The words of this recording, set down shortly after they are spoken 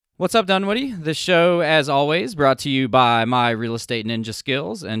What's up, Dunwoody? This show, as always, brought to you by my real estate ninja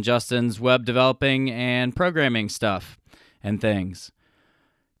skills and Justin's web developing and programming stuff and things.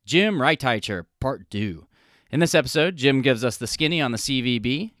 Jim Reiteicher, Part 2. In this episode, Jim gives us the skinny on the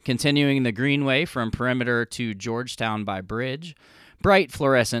CVB, continuing the Greenway from Perimeter to Georgetown by Bridge, bright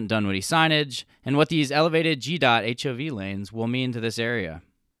fluorescent Dunwoody signage, and what these elevated G-Dot HOV lanes will mean to this area.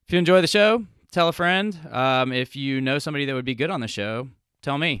 If you enjoy the show, tell a friend. If you know somebody that would be good on the show,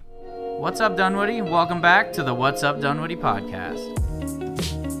 tell me. What's up, Dunwoody? Welcome back to the What's Up, Dunwoody podcast.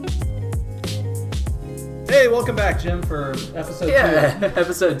 Hey, welcome back, Jim, for episode 2.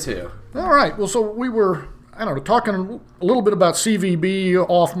 Episode 2. All right. Well, so we were, talking a little bit about CVB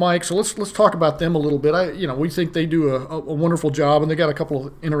off mic. So let's talk about them a little bit. We think they do a wonderful job, and they got a couple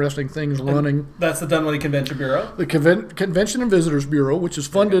of interesting things running. That's the Dunwoody Convention Bureau. The Convention and Visitors Bureau, which is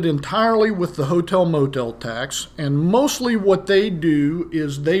funded entirely with the hotel motel tax, and mostly what they do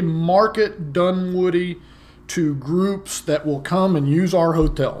is they market Dunwoody to groups that will come and use our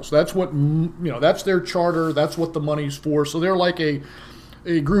hotels. That's what that's their charter. That's what the money's for. So they're like a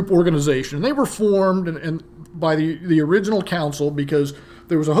group organization. And they were formed and by the original council because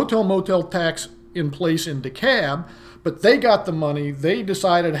there was a hotel motel tax in place in DeKalb, but they got the money. They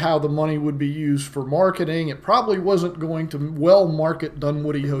decided how the money would be used for marketing. It probably wasn't going to well market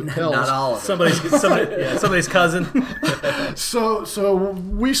Dunwoody hotels. Not all of them. Somebody's cousin. So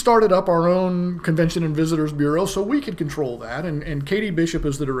we started up our own Convention and Visitors Bureau so we could control that. And Katie Bishop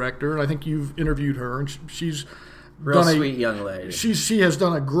is the director, and I think you've interviewed her, and she's Real sweet young lady. She has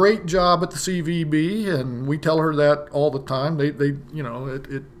done a great job at the CVB, and we tell her that all the time.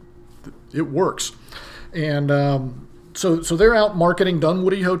 It works, and so they're out marketing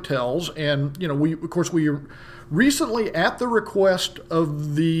Dunwoody hotels, and we recently, at the request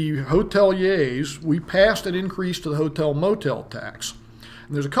of the hoteliers, we passed an increase to the hotel motel tax.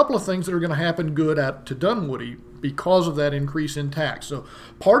 And there's a couple of things that are going to happen good to Dunwoody because of that increase in tax. So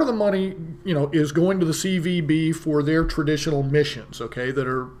part of the money, is going to the CVB for their traditional missions, that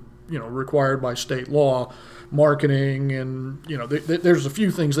are, required by state law, marketing, and, there's a few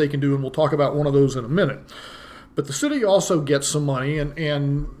things they can do, and we'll talk about one of those in a minute. But the city also gets some money,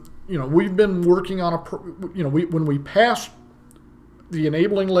 and we've been working on when we passed the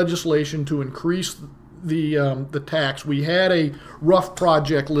enabling legislation to increase the tax, we had a rough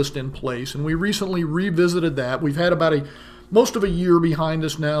project list in place, and we recently revisited that. We've had about most of a year behind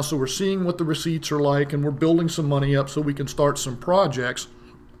us now, so we're seeing what the receipts are like, and we're building some money up so we can start some projects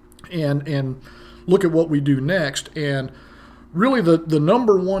and look at what we do next. And really the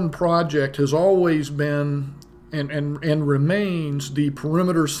number one project has always been and remains the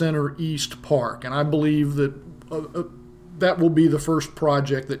Perimeter Center East Park, and I believe that that will be the first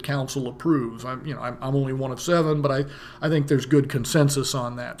project that council approves. I'm only one of 7, but I think there's good consensus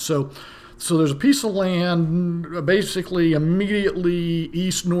on that. So there's a piece of land basically immediately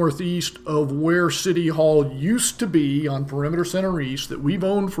east-northeast of where City Hall used to be on Perimeter Center East that we've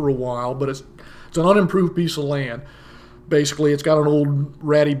owned for a while, but it's an unimproved piece of land. Basically, it's got an old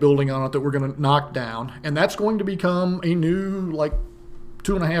ratty building on it that we're going to knock down, and that's going to become a new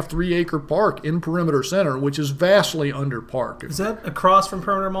 2.5-3 acre park in Perimeter Center, which is vastly under park. Is that across from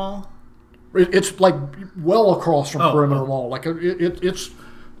Perimeter Mall? It's well across from Perimeter Mall. It's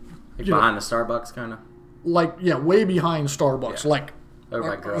behind the Starbucks, kind of. Way behind Starbucks. Yeah. Over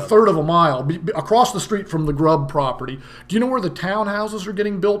by A Grub. third of a mile across the street from the Grub property. Do you know where the townhouses are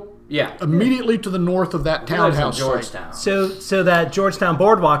getting built? Yeah. Immediately to the north of that townhouse site. Georgetown. So that Georgetown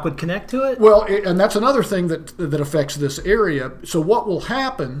Boardwalk would connect to it? Well, and that's another thing that affects this area. So what will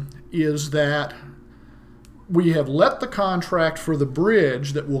happen is that we have let the contract for the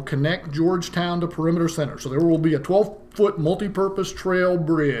bridge that will connect Georgetown to Perimeter Center. So there will be a 12-foot multi-purpose trail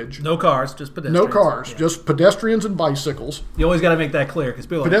bridge. No cars, just pedestrians. No cars, just pedestrians and bicycles. You always got to make that clear because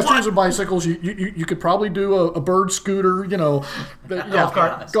people Pedestrians and bicycles. You could probably do a bird scooter. Golf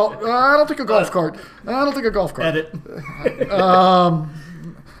cart. I don't think a golf cart. I don't think a golf cart. Edit.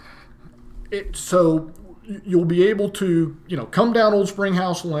 So you'll be able to come down Old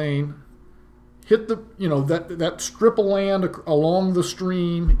Springhouse Lane. Hit that strip of land along the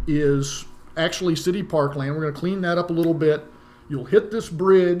stream is actually city park land. We're going to clean that up a little bit. You'll hit this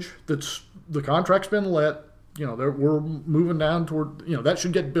bridge that's the contract's been let. We're moving down toward that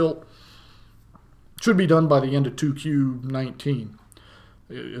should get built. Should be done by the end of 2Q19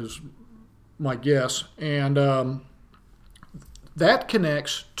 is my guess. And that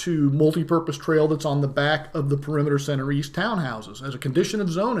connects to multi-purpose trail that's on the back of the Perimeter Center East townhouses. As a condition of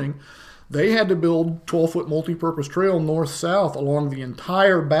zoning, they had to build 12-foot multi-purpose trail north-south along the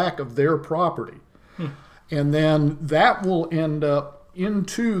entire back of their property. And then that will end up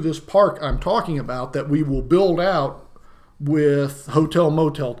into this park I'm talking about that we will build out with hotel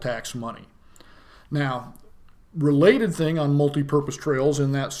motel tax money. Now, related thing on multi-purpose trails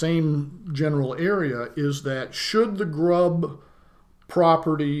in that same general area is that should the Grubb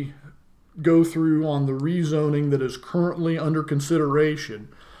property go through on the rezoning that is currently under consideration,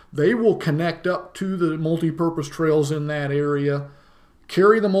 they will connect up to the multi-purpose trails in that area,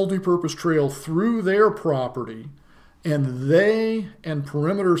 carry the multi-purpose trail through their property, and they and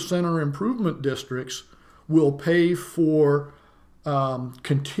perimeter center improvement districts will pay for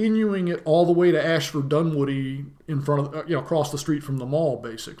continuing it all the way to Ashford Dunwoody in front of, across the street from the mall,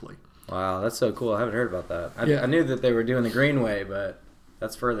 basically. Wow, that's so cool. I haven't heard about that. I knew that they were doing the Greenway, but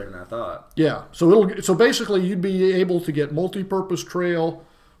that's further than I thought. Yeah, so basically you'd be able to get multi-purpose trail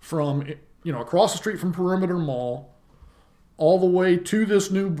from across the street from Perimeter Mall all the way to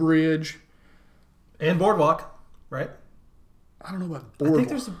this new bridge and boardwalk, right? I don't know about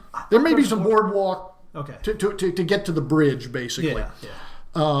boardwalk. I think there may be some boardwalk. Okay. To get to the bridge, basically.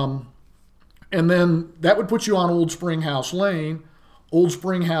 Yeah. And then that would put you on Old Springhouse Lane. Old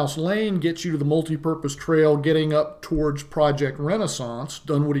Springhouse Lane gets you to the multi-purpose trail getting up towards Project Renaissance,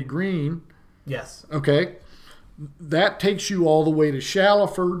 Dunwoody Green. Yes. Okay. That takes you all the way to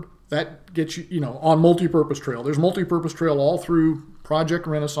Shallowford. That gets you, on multi-purpose trail. There's multi-purpose trail all through Project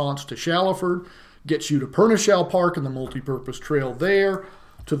Renaissance to Shallowford. Gets you to Pernishall Park and the multi-purpose trail there,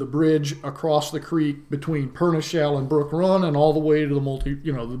 to the bridge across the creek between Pernishall and Brook Run, and all the way to the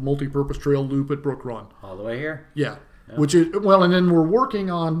multi-purpose trail loop at Brook Run. All the way here? Yeah. Which is, and then we're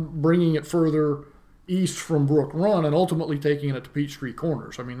working on bringing it further east from Brook Run and ultimately taking it to Peachtree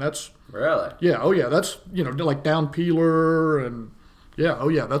Corners. I mean, that's... Really? Yeah, oh yeah, that's, like down Peeler and... Yeah, oh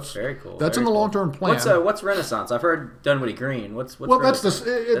yeah, that's... Very cool. That's in the long-term plan. What's Renaissance? I've heard Dunwoody Green. What's well, Renaissance?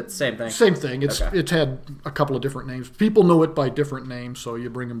 That's the same thing? Same thing. It's Okay. It's had a couple of different names. People know it by different names, so you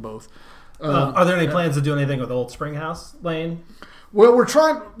bring them both. Are there any plans to do anything with Old Springhouse Lane? Well, we're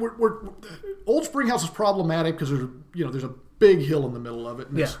trying. We're Old Springhouse is problematic because there's a big hill in the middle of it,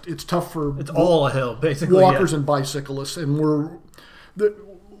 and it's tough for It's all a hill, basically. walkers and bicyclists, and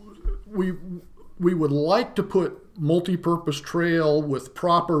we would like to put multi-purpose trail with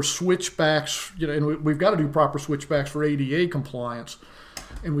proper switchbacks, and we've got to do proper switchbacks for ADA compliance,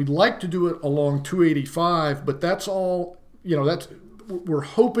 and we'd like to do it along 285, but that's all. We're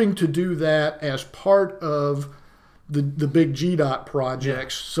hoping to do that as part of the big GDOT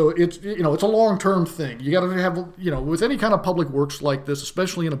projects. So it's it's a long-term thing. You got to have with any kind of public works like this,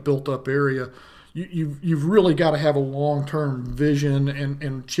 especially in a built-up area, you've really got to have a long-term vision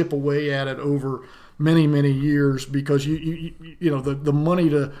and chip away at it over many, many years, because the money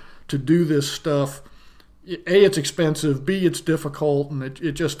to do this stuff, A, it's expensive, B, it's difficult, and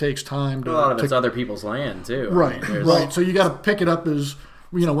it just takes time to... A lot of it's other people's land, too. Right, right. So you got to pick it up as...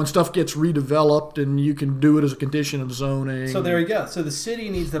 when stuff gets redeveloped, and you can do it as a condition of zoning. So there you go. So the city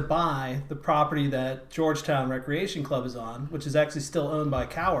needs to buy the property that Georgetown Recreation Club is on, which is actually still owned by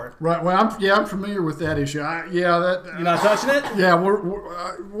Cowart. Right. Well, I'm familiar with that issue. You're not touching it? Yeah.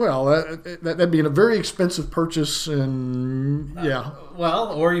 That'd be a very expensive purchase, and yeah.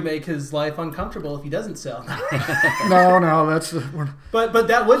 Or you make his life uncomfortable if he doesn't sell. No, that's. But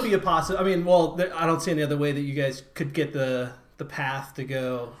that would be a possibility. I mean, I don't see any other way that you guys could get the path to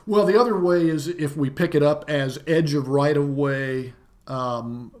go. Well, the other way is if we pick it up as edge of right-of-way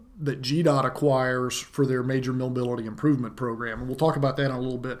that GDOT acquires for their major mobility improvement program. And we'll talk about that in a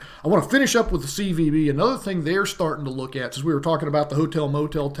little bit. I want to finish up with the CVB. Another thing they're starting to look at, since we were talking about the hotel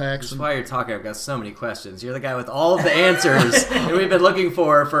motel tax. That's why you're talking. I've got so many questions. You're the guy with all of the answers that we've been looking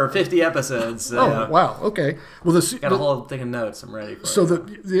for 50 episodes. Oh, wow. Okay. Well, got a whole thing of notes. I'm ready for so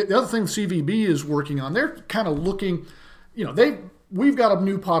it. The other thing the CVB is working on, they're kind of looking... we've got a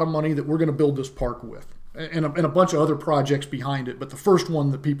new pot of money that we're going to build this park with, and a bunch of other projects behind it. But the first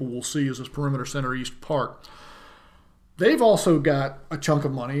one that people will see is this Perimeter Center East Park. They've also got a chunk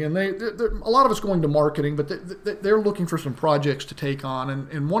of money, and a lot of it's going to marketing, but they're looking for some projects to take on.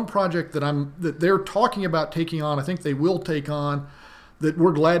 And one project that they're talking about taking on, I think they will take on, that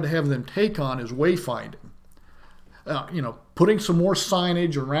we're glad to have them take on, is wayfinding. Putting some more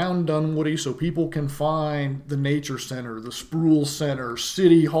signage around Dunwoody so people can find the Nature Center, the Sproul Center,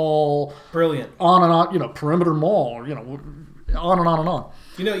 City Hall. Brilliant. On and on, Perimeter Mall, on and on and on.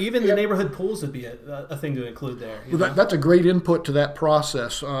 Even the neighborhood pools would be a thing to include there. That's a great input to that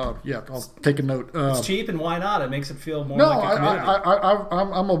process. I'll take a note. It's cheap, and why not? It makes it feel more like a community.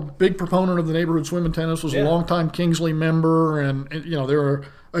 I'm a big proponent of the neighborhood swim and tennis. Was a longtime Kingsley member, and they're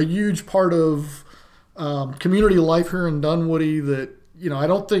a huge part of community life here in Dunwoody that, I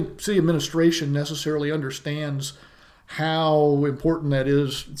don't think city administration necessarily understands how important that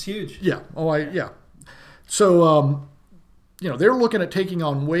is. It's huge. Yeah. Yeah. So, they're looking at taking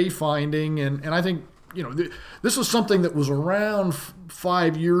on wayfinding, and I think, this is something that was around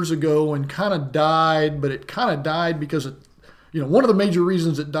 5 years ago and kind of died, but it kind of died because one of the major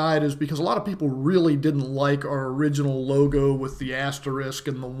reasons it died is because a lot of people really didn't like our original logo with the asterisk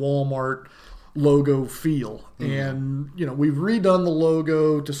and the Walmart logo feel. And, we've redone the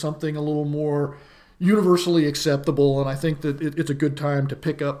logo to something a little more universally acceptable, and I think that it's a good time to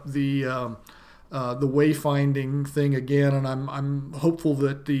pick up the wayfinding thing again, and I'm hopeful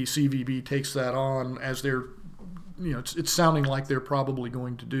that the CVB takes that on as they're, it's sounding like they're probably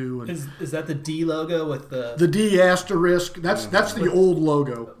going to do. And Is that the D logo with the D asterisk? That's the old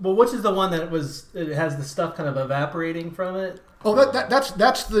logo. Well, which is the one that it has the stuff kind of evaporating from it? Oh,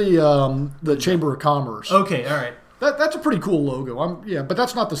 that's the Chamber of Commerce. Okay, all right. That's a pretty cool logo. But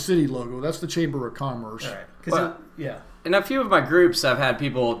that's not the city logo. That's the Chamber of Commerce. All right. Yeah. In a few of my groups, I've had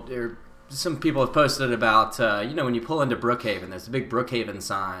some people have posted about, when you pull into Brookhaven, there's the big Brookhaven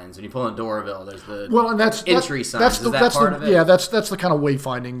signs. When you pull into Doraville, there's the entry signs. Is that part of it? Yeah, that's the kind of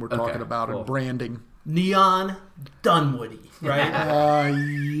wayfinding we're talking about, cool. And branding. Neon Dunwoody, right?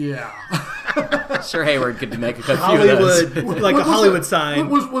 Yeah. Sure, Hayward could make a few Hollywood, of those. like a Hollywood sign.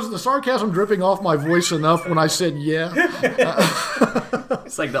 Was the sarcasm dripping off my voice enough when I said yeah?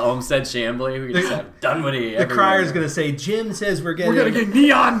 It's like the Olmsted Chambly. We just have Dunwoody. The crier's going to say, Jim says we're going to get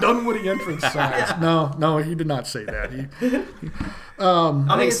neon Dunwoody entrance signs. No, he did not say that.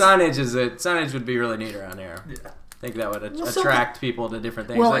 I think signage would be really neat around here. Yeah. I think that would attract people to different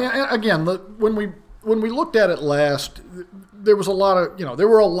things. Well, again, when we looked at it last, there was a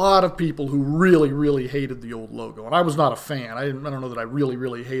lot of people who really, really hated the old logo, and I was not a fan. I don't know that I really,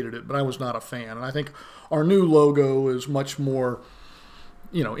 really hated it, but I was not a fan. And I think our new logo is much more,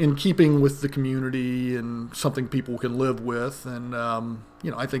 in keeping with the community and something people can live with. And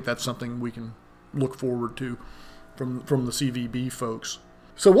I think that's something we can look forward to from the CVB folks.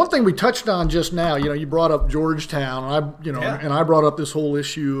 So one thing we touched on just now, you brought up Georgetown, and I brought up this whole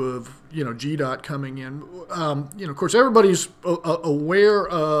issue of, GDOT coming in. Of course, everybody's aware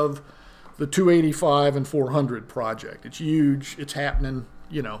of the 285 and 400 project. It's huge. It's happening,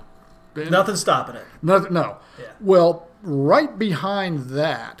 Nothing's stopping it. No. Yeah. Well, right behind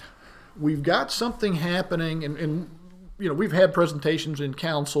that, we've got something happening, and we've had presentations in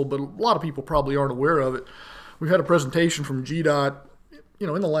council, but a lot of people probably aren't aware of it. We've had a presentation from GDOT in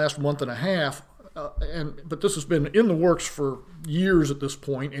the last month and a half, but this has been in the works for years at this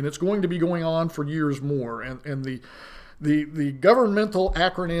point, and it's going to be going on for years more. And the governmental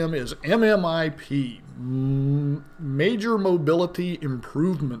acronym is MMIP, Major Mobility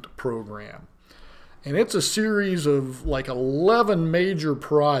Improvement Program, and it's a series of like 11 major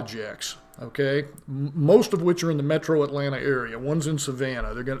projects. Okay, most of which are in the Metro Atlanta area. One's in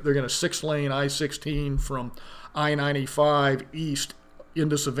Savannah. They're going to 6-lane I-16 from I-95 east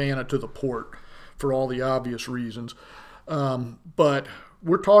into Savannah to the port for all the obvious reasons. But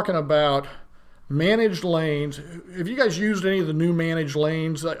we're talking about managed lanes. Have you guys used any of the new managed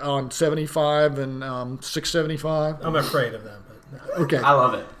lanes on 75 and 675? I'm afraid of them. But no. Okay. I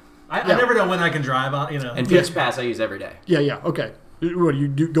love it. I never know when I can drive on, And Peach Pass I use every day. Yeah, okay. What, you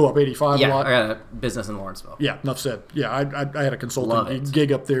do go up 85 a lot? Yeah, I got a business in Lawrenceville. Yeah, enough said. Yeah, I had a consulting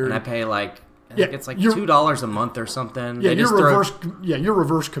gig up there. And I pay it's like $2 a month or something. Yeah, you're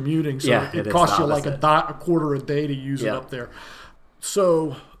reverse commuting, so it costs you like a quarter a day to use it up there.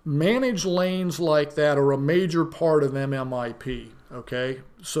 So managed lanes like that are a major part of MMIP. Okay,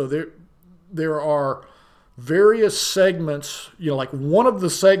 so there are various segments. Like one of the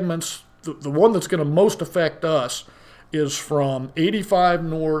segments, the one that's going to most affect us is from 85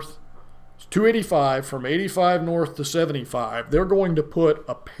 north. 285 from 85 north to 75, they're going to put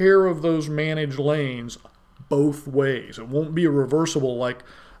a pair of those managed lanes both ways. It won't be a reversible like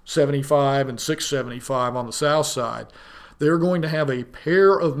 75 and 675 on the south side. They're going to have a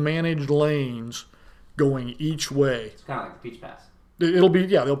pair of managed lanes going each way. It's kind of like the Peach Pass. It'll be,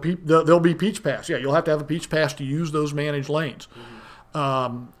 there'll be Peach Pass. Yeah, you'll have to have a Peach Pass to use those managed lanes.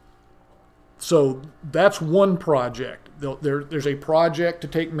 Mm-hmm. So that's one project. There's a project to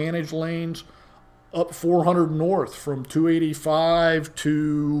take managed lanes up 400 north from 285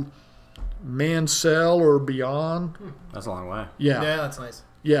 to Mansell or beyond. That's a long way. Yeah. Yeah, that's nice.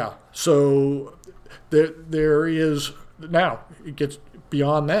 Yeah. So there is, now it gets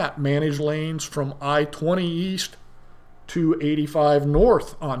beyond that, managed lanes from I-20 east to 85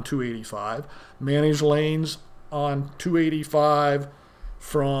 north on 285, managed lanes on 285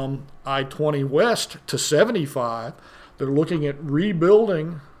 from I-20 west to 75. They're looking at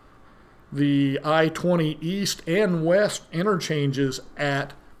rebuilding the I-20 East and West interchanges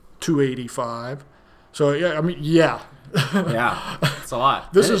at 285. So yeah, I mean, yeah. Yeah, it's a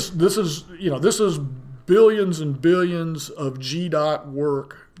lot. This is billions and billions of GDOT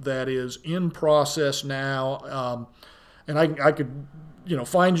work that is in process now, and I could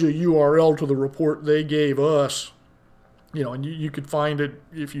find you a URL to the report they gave us, and you could find it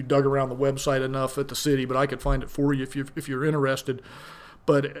if you dug around the website enough at the city, but I could find it for you if you're interested.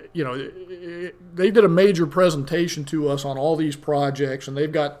 But they did a major presentation to us on all these projects, and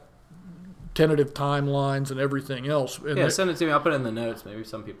they've got tentative timelines and everything else. And send it to me. I'll put it in the notes. Maybe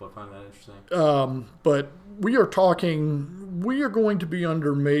some people find that interesting. But we are going to be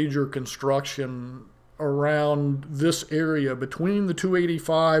under major construction around this area between the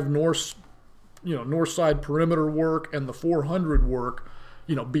 285 north side perimeter work and the 400 work.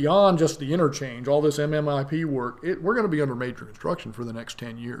 Beyond just the interchange, all this MMIP work, we're going to be under major construction for the next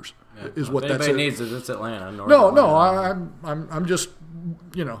 10 years. Yeah. Is what that's. Anybody needs it. It's Atlanta. No. I'm just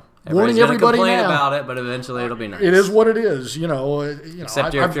warning everybody complain now about it, but eventually it'll be nice. It is what it is.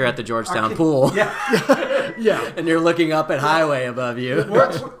 Except if you're at the Georgetown pool. Yeah. And you're looking up at highway above you. We're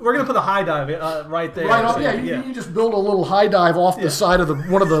going to put a high dive right there. Right off, you just build a little high dive off the side of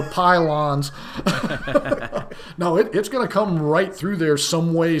one of the pylons. No, it's going to come right through there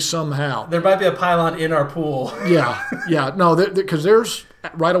some way, somehow. There might be a pylon in our pool. Yeah. No, because there's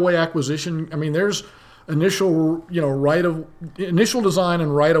right-of-way acquisition. I mean, there's initial design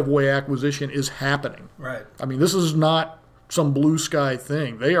and right-of-way acquisition is happening. Right. I mean, this is not some blue sky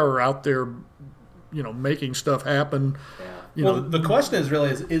thing. They are out there, making stuff happen. Yeah. The question is really,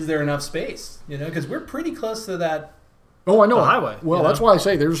 is there enough space? Because we're pretty close to that. Oh, I know. The highway. Well, that's why I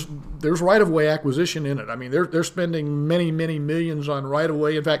say there's right-of-way acquisition in it. I mean, they're spending many, many millions on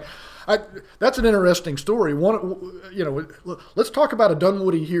right-of-way. In fact, that's an interesting story. Let's talk about a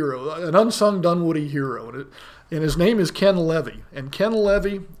Dunwoody hero, an unsung Dunwoody hero, and his name is Ken Levy. And Ken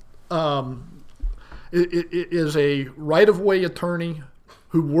Levy is a right-of-way attorney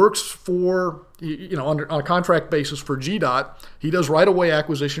who works for on a contract basis for GDOT. He does right-of-way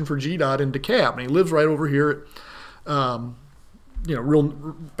acquisition for GDOT in DeKalb, and he lives right over here at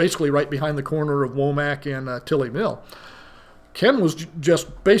basically right behind the corner of Womack and Tilly Mill. Ken was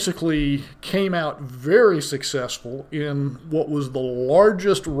just basically came out very successful in what was the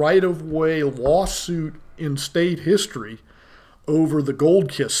largest right-of-way lawsuit in state history over the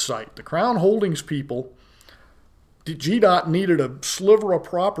Goldkiss site. The Crown Holdings people, GDOT needed a sliver of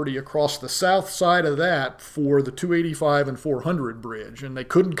property across the south side of that for the 285 and 400 bridge, and they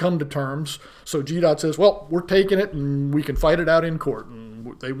couldn't come to terms. So GDOT says, well, we're taking it and we can fight it out in court.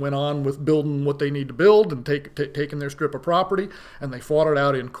 And they went on with building what they need to build and taking their strip of property, and they fought it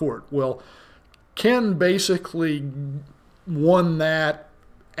out in court. Well, Ken basically won that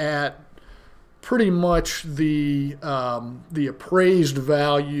at pretty much the appraised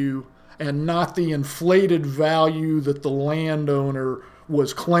value and not the inflated value that the landowner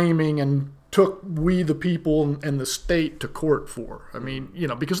was claiming and took we the people and the state to court for. I mean,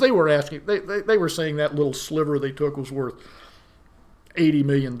 because they were asking, they were saying that little sliver they took was worth $80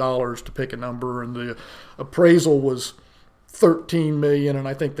 million to pick a number, and the appraisal was $13 million, and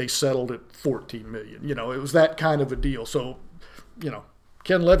I think they settled at $14 million. It was that kind of a deal. So,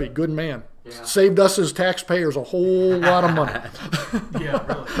 Ken Levy, good man. Yeah. Saved us as taxpayers a whole lot of money. Yeah,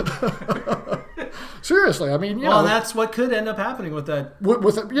 really. Seriously, I mean, that's what could end up happening with that. When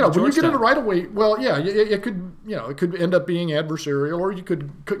you get into right away, well, yeah, it could, it could end up being adversarial, or you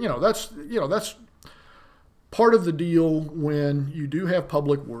could, that's part of the deal when you do have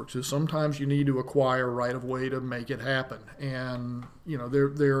public works is sometimes you need to acquire right of way to make it happen, and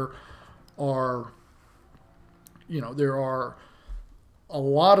there are a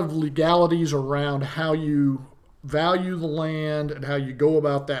lot of legalities around how you value the land and how you go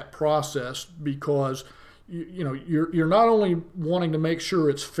about that process, because you're not only wanting to make sure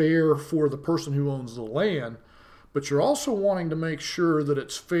it's fair for the person who owns the land, but you're also wanting to make sure that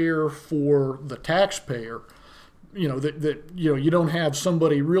it's fair for the taxpayer. That you don't have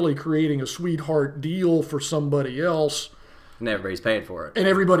somebody really creating a sweetheart deal for somebody else, and everybody's paying for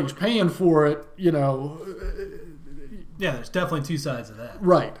it. Yeah, there's definitely two sides of that.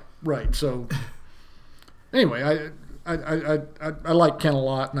 Right. So, anyway, I like Ken a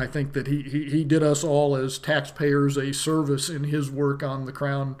lot, and I think that he did us all as taxpayers a service in his work on the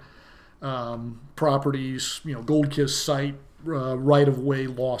Crown Properties, Goldkiss site right-of-way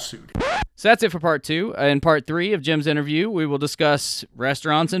lawsuit. So that's it for part 2. In part 3 of Jim's interview, we will discuss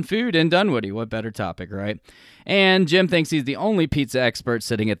restaurants and food in Dunwoody. What better topic, right? And Jim thinks he's the only pizza expert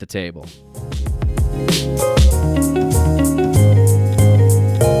sitting at the table.